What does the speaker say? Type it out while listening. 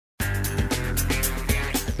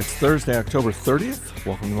It's Thursday, October 30th.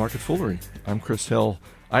 Welcome to Market Foolery. I'm Chris Hill.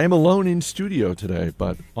 I am alone in studio today,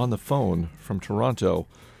 but on the phone from Toronto,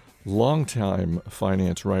 longtime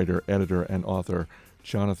finance writer, editor, and author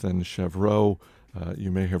Jonathan Chevreau. You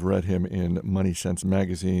may have read him in Money Sense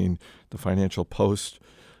magazine, The Financial Post.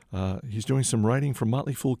 He's doing some writing for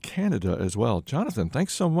Motley Fool Canada as well. Jonathan,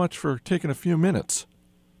 thanks so much for taking a few minutes.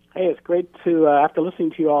 Hey, it's great to, after listening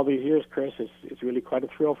to you all these years, Chris, it's really quite a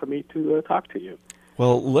thrill for me to talk to you.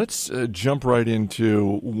 Well, let's jump right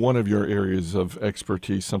into one of your areas of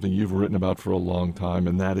expertise, something you've written about for a long time,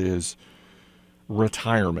 and that is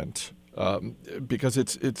retirement. Because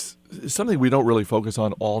it's something we don't really focus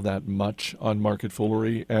on all that much on Market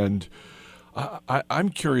Foolery. And I'm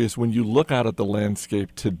curious, when you look out at the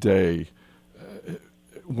landscape today,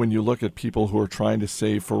 when you look at people who are trying to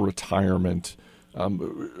save for retirement,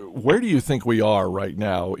 where do you think we are right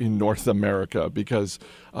now in North America? Because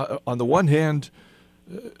on the one hand,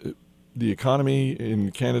 the economy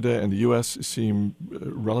in Canada and the U.S. seem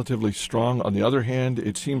relatively strong. On the other hand,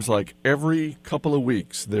 it seems like every couple of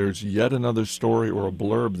weeks there's yet another story or a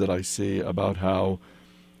blurb that I see about how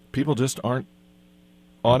people just aren't,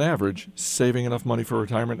 on average, saving enough money for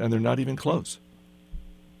retirement, and they're not even close.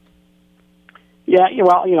 Yeah,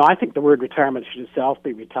 well, I think the word retirement should itself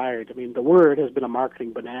be retired. I mean, the word has been a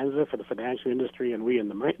marketing bonanza for the financial industry and we in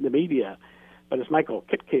the media. But as Michael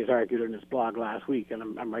Kitke has argued in his blog last week, and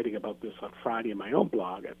I'm writing about this on Friday in my own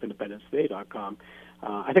blog at independencetoday.com,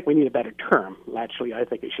 I think we need a better term. Actually, I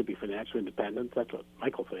think it should be financial independence. That's what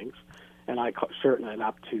Michael thinks. And I certainly am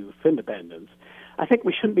up to Findependence. I think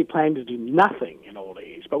we shouldn't be planning to do nothing in old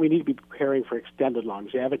age, but we need to be preparing for extended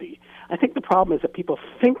longevity. I think the problem is that people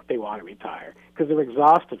think they want to retire because they're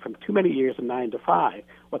exhausted from too many years of 9 to 5.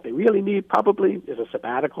 What they really need probably is a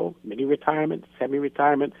sabbatical, mini-retirement,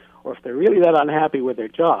 semi-retirement, or if they're really that unhappy with their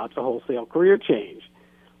jobs, a wholesale career change.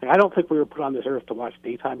 I don't think we were put on this earth to watch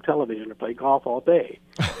daytime television or play golf all day.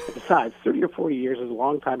 Besides, 30 or 40 years is a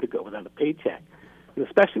long time to go without a paycheck. And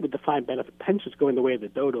especially with defined benefit pensions going the way of the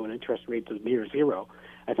dodo and interest rates is near zero,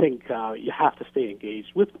 I think you have to stay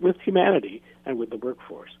engaged with humanity and with the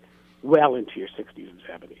workforce well into your 60s and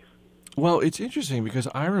 70s. Well, it's interesting because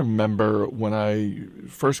I remember when I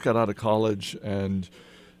first got out of college and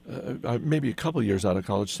maybe a couple of years out of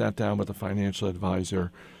college, sat down with a financial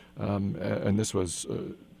advisor, and this was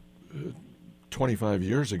 25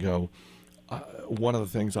 years ago. One of the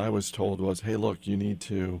things I was told was, hey, look, you need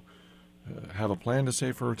to have a plan to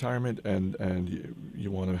save for retirement, and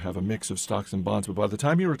you want to have a mix of stocks and bonds. But by the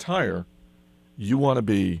time you retire, you want to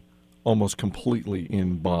be almost completely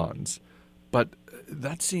in bonds. But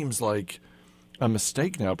that seems like a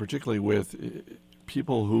mistake now, particularly with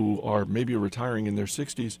people who are maybe retiring in their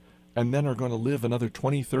 60s and then are going to live another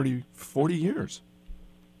 20, 30, 40 years.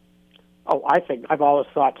 Oh, I think I've always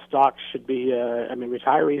thought stocks should be,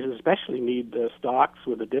 retirees especially need stocks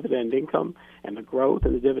with the dividend income and the growth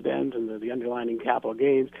and the dividends and the underlying capital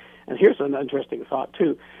gains. And here's an interesting thought,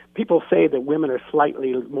 too. People say that women are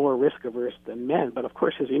slightly more risk-averse than men, but of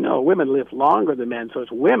course, as you know, women live longer than men, so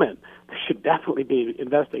it's women that should definitely be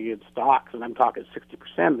investing in stocks, and I'm talking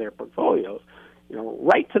 60% of their portfolios,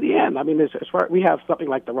 right to the end. I mean, as far we have something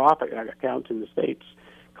like the Roth account in the States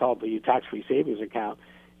called the tax-free savings account.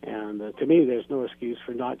 And to me, there's no excuse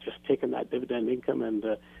for not just taking that dividend income and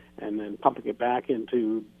then pumping it back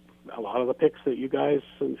into a lot of the picks that you guys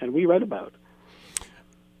and we read about.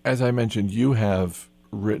 As I mentioned, you have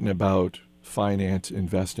written about finance,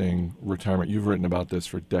 investing, retirement. You've written about this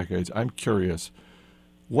for decades. I'm curious,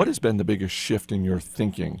 what has been the biggest shift in your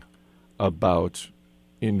thinking about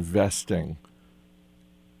investing?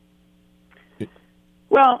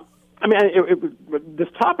 Well, I mean, this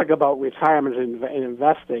topic about retirement and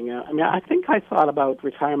investing. I think I thought about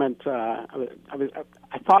retirement. I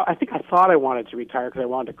thought I wanted to retire because I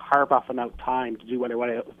wanted to carve off enough time to do what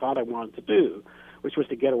I thought I wanted to do, which was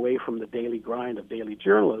to get away from the daily grind of daily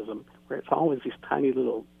journalism, where it's always these tiny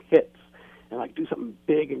little hits, and like do something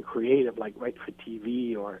big and creative, like write for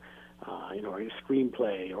TV or a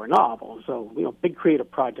screenplay or a novel. So big creative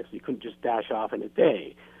projects you couldn't just dash off in a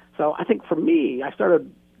day. So I think for me, I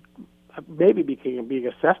started maybe being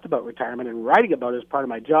obsessed about retirement and writing about it as part of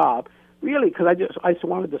my job, really, because I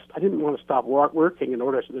didn't want to stop working in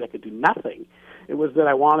order so that I could do nothing. It was that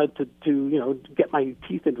I wanted to get my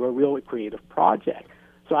teeth into a real creative project.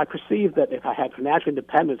 So I perceived that if I had financial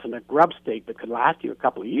independence and a grub stake that could last you a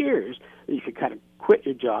couple of years, that you could kind of quit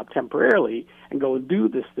your job temporarily and go and do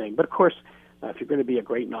this thing. But of course, If you're going to be a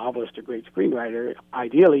great novelist or great screenwriter,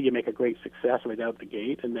 ideally you make a great success right out the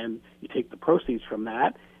gate, and then you take the proceeds from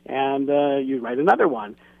that and you write another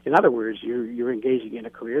one. In other words, you're engaging in a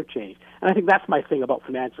career change. And I think that's my thing about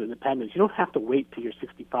financial independence. You don't have to wait till you're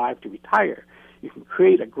 65 to retire. You can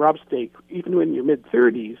create a grub stake even in your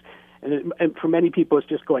mid-30s. And for many people, it's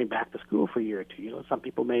just going back to school for a year or two. You know, some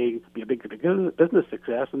people may be a big business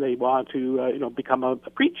success and they want to, become a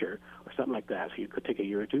preacher or something like that. So you could take a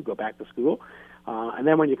year or two, go back to school, and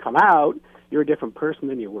then when you come out, you're a different person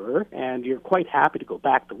than you were, and you're quite happy to go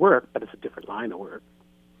back to work, but it's a different line of work.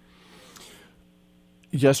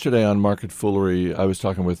 Yesterday on Market Foolery, I was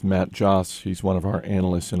talking with Matt Joss. He's one of our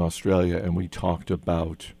analysts in Australia, and we talked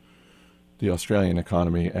about the Australian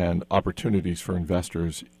economy and opportunities for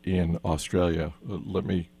investors in Australia. Let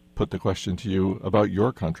me put the question to you about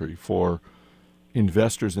your country. For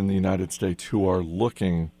investors in the United States who are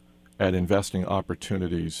looking at investing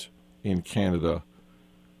opportunities in Canada,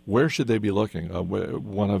 where should they be looking?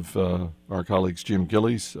 One of our colleagues, Jim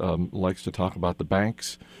Gillies, likes to talk about the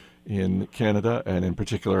banks in Canada, and in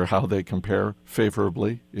particular how they compare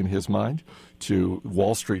favorably, in his mind, to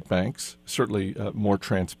Wall Street banks, certainly more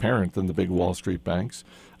transparent than the big Wall Street banks.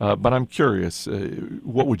 But I'm curious,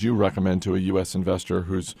 what would you recommend to a U.S. investor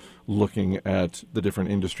who's looking at the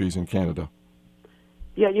different industries in Canada?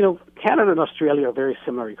 Yeah, Canada and Australia are very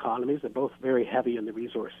similar economies. They're both very heavy in the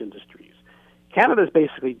resource industries. Canada is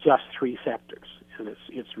basically just three sectors, and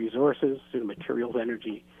it's resources, materials,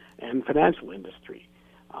 energy, and financial industry.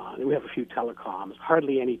 And we have a few telecoms,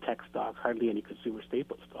 hardly any tech stocks, hardly any consumer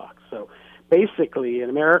staple stocks. So basically, an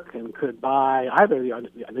American could buy either the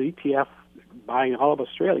ETF buying all of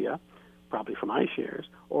Australia, probably from iShares,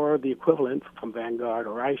 or the equivalent from Vanguard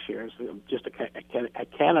or iShares, just a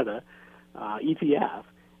Canada ETF.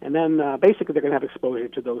 And then basically they're going to have exposure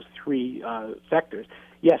to those three sectors.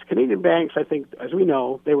 Yes, Canadian banks, I think, as we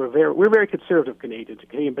know, we're very conservative Canadians.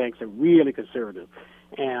 Canadian banks are really conservative.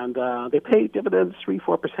 And they pay dividends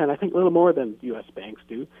 3-4%, I think a little more than U.S. banks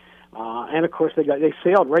do. And of course, they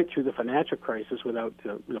sailed right through the financial crisis without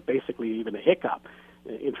basically even a hiccup.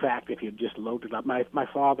 In fact, if you just loaded up, my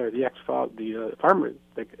father, the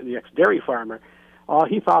ex-dairy farmer,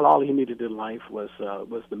 he thought all he needed in life was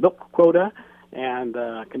the milk quota and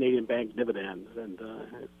Canadian bank dividends, and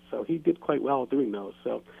so he did quite well doing those.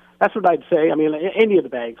 So that's what I'd say. I mean, any of the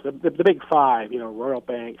banks, the big five, Royal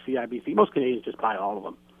Bank, CIBC, most Canadians just buy all of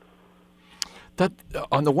them. That,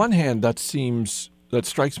 on the one hand, that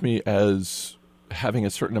strikes me as having a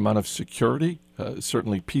certain amount of security,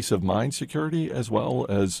 certainly peace of mind security, as well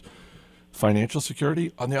as financial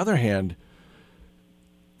security. On the other hand,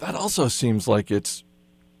 that also seems like it's,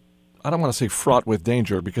 I don't want to say fraught with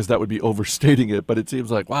danger because that would be overstating it, but it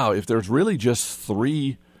seems like, wow, if there's really just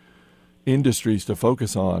three industries to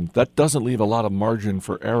focus on, that doesn't leave a lot of margin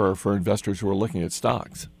for error for investors who are looking at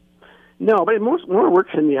stocks. No, but it more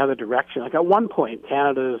works in the other direction. Like at one point,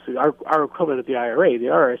 Canada's, our equivalent of the IRA, the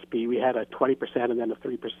RRSP, we had a 20% and then a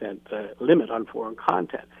 3% limit on foreign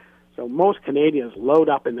content. So most Canadians load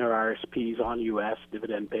up in their RRSPs on U.S.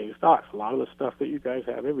 dividend-paying stocks. A lot of the stuff that you guys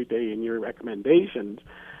have every day in your recommendations,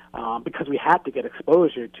 because we had to get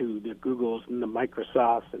exposure to the Googles and the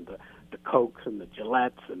Microsofts and the Cokes and the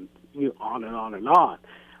Gillettes and on and on and on.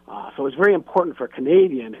 So it's very important for a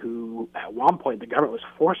Canadian who, at one point, the government was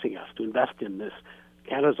forcing us to invest in this.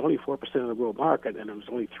 Canada's only 4% of the world market, and it was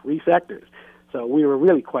only three sectors. So we were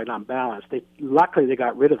really quite unbalanced. Luckily, they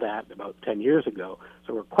got rid of that about 10 years ago,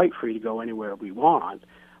 so we're quite free to go anywhere we want.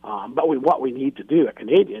 But what we need to do, a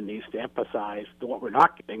Canadian needs to emphasize what we're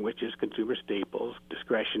not getting, which is consumer staples,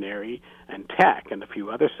 discretionary, and tech, and a few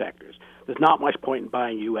other sectors. There's not much point in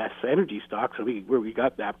buying U.S. energy stocks, so we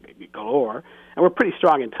got that galore. And we're pretty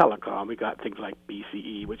strong in telecom. We got things like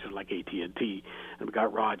BCE, which is like AT&T, and we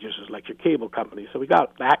got Rogers, which is like your cable company. So we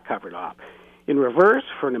got that covered off. In reverse,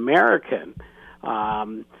 for an American,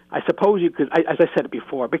 I suppose you could, as I said it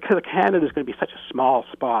before, because Canada is going to be such a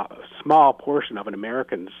small portion of an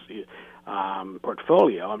American's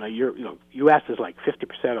portfolio. I mean, U.S. is like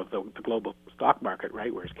 50% of the global stock market,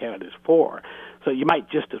 right? Whereas Canada is 4%. So you might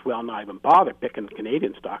just as well not even bother picking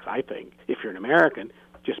Canadian stocks. I think if you're an American,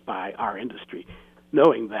 just buy our industry,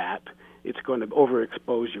 knowing that it's going to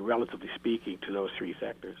overexpose you, relatively speaking, to those three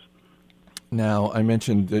sectors. Now, I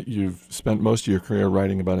mentioned that you've spent most of your career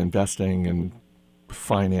writing about investing and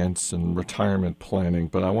finance and retirement planning,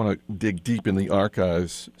 but I want to dig deep in the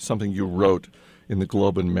archives, something you wrote in the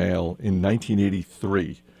Globe and Mail in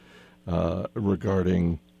 1983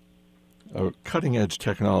 regarding cutting-edge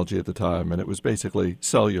technology at the time, and it was basically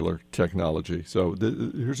cellular technology. So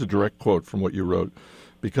here's a direct quote from what you wrote.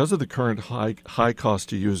 Because of the current high cost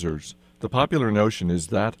to users, The popular notion is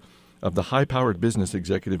that of the high-powered business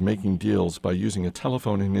executive making deals by using a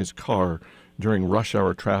telephone in his car during rush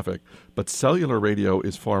hour traffic. But cellular radio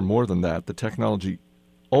is far more than that. The technology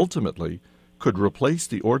ultimately could replace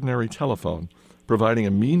the ordinary telephone, providing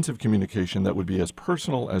a means of communication that would be as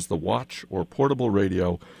personal as the watch or portable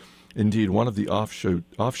radio. Indeed, one of the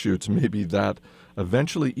offshoots may be that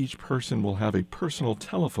eventually each person will have a personal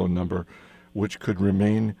telephone number which could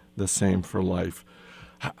remain the same for life.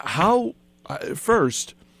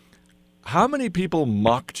 First, how many people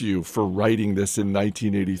mocked you for writing this in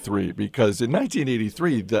 1983? Because in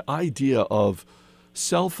 1983, the idea of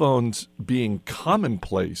cell phones being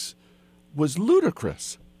commonplace was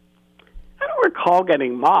ludicrous. I don't recall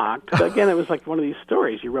getting mocked. But again, it was like one of these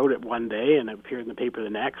stories. You wrote it one day and it appeared in the paper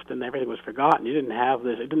the next, and everything was forgotten. You didn't have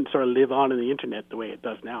this. It didn't sort of live on in the Internet the way it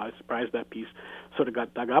does now. I was surprised that piece sort of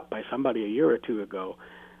got dug up by somebody a year or two ago.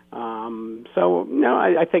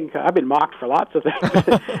 I think I've been mocked for lots of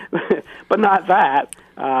things, but not that.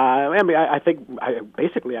 I think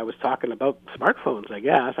I was talking about smartphones. I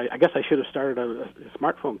guess I should have started a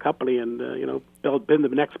smartphone company and been the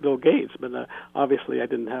next Bill Gates. But obviously, I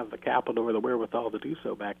didn't have the capital or the wherewithal to do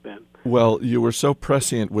so back then. Well, you were so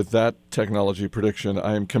prescient with that technology prediction.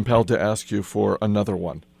 I am compelled to ask you for another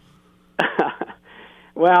one.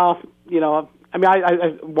 Well,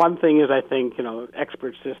 one thing is I think,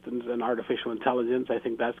 expert systems and artificial intelligence, I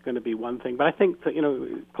think that's going to be one thing. But I think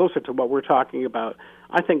that, closer to what we're talking about,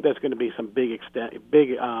 I think there's going to be some big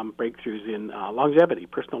breakthroughs in longevity,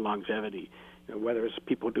 personal longevity, whether it's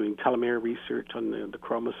people doing telomere research on the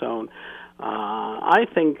chromosome. I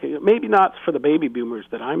think maybe not for the baby boomers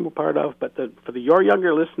that I'm a part of, but for your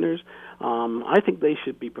younger listeners, I think they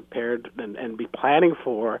should be prepared and be planning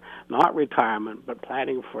for not retirement, but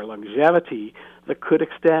planning for longevity that could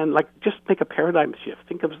extend. Like, just make a paradigm shift.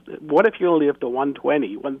 Think of what if you only live to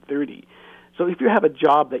 120, 130. So if you have a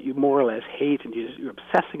job that you more or less hate and you're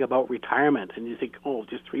obsessing about retirement and you think, oh,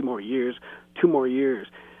 just 3 more years, 2 more years.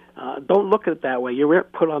 Don't look at it that way. You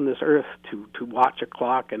weren't put on this earth to watch a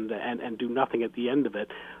clock and do nothing at the end of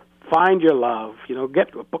it. Find your love.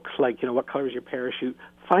 Get books like What Color Is Your Parachute.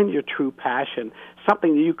 Find your true passion,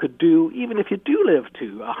 something that you could do even if you do live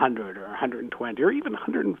to 100 or 120 or even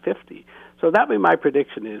 150. So that would be my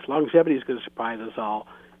prediction is longevity is going to surprise us all.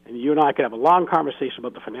 And you and I could have a long conversation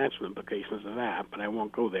about the financial implications of that, but I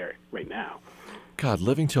won't go there right now. God,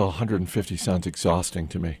 living till 150 sounds exhausting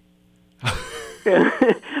to me.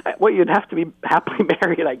 Well, you'd have to be happily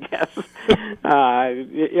married, I guess.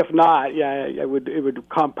 If not, it would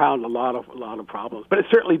compound a lot of problems. But it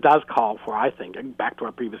certainly does call for, I think, back to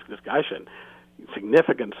our previous discussion,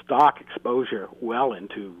 significant stock exposure well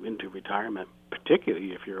into retirement,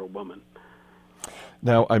 particularly if you're a woman.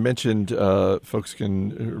 Now, I mentioned folks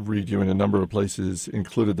can read you in a number of places,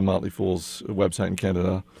 included the Motley Fool's website in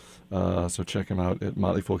Canada. So check him out at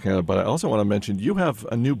Motley Fool Canada. But I also want to mention you have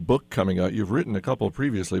a new book coming out. You've written a couple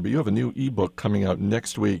previously, but you have a new ebook coming out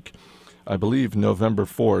next week, I believe November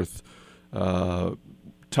 4th.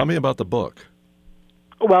 Tell me about the book.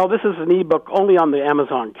 Well, this is an ebook only on the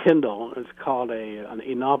Amazon Kindle. It's called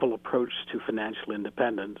a novel approach to financial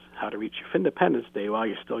independence, how to reach your Independence Day while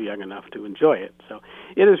you're still young enough to enjoy it. So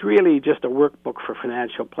it is really just a workbook for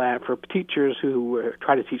financial plan for teachers who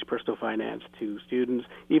try to teach personal finance to students,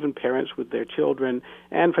 even parents with their children,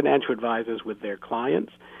 and financial advisors with their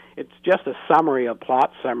clients. It's just a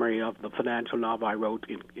plot summary of the financial novel I wrote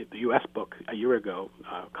in the U.S. book a year ago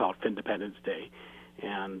called Independence Day.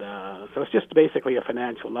 And so it's just basically a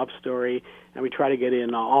financial love story, and we try to get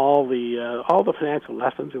in all the financial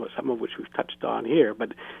lessons, some of which we've touched on here.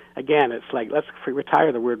 But again, it's like let's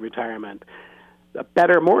retire the word retirement. A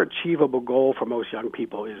better, more achievable goal for most young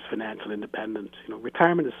people is financial independence.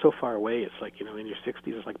 Retirement is so far away. It's like in your 60s,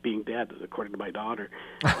 it's like being dead, according to my daughter.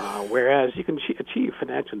 Whereas you can achieve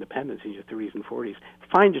financial independence in your 30s and 40s.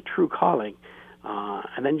 Find your true calling.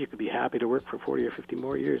 And then you could be happy to work for 40 or 50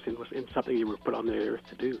 more years in something you were put on the earth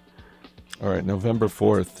to do. All right, November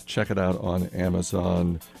 4th. Check it out on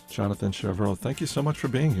Amazon. Jonathan Chevreau, thank you so much for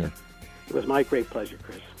being here. It was my great pleasure,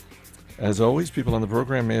 Chris. As always, people on the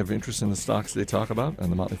program may have interest in the stocks they talk about,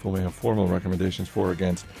 and the Motley Fool may have formal recommendations for or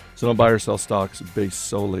against. So don't buy or sell stocks based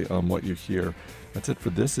solely on what you hear. That's it for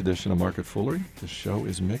this edition of Market Foolery. The show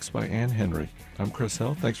is mixed by Ann Henry. I'm Chris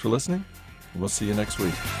Hill. Thanks for listening. We'll see you next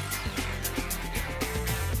week.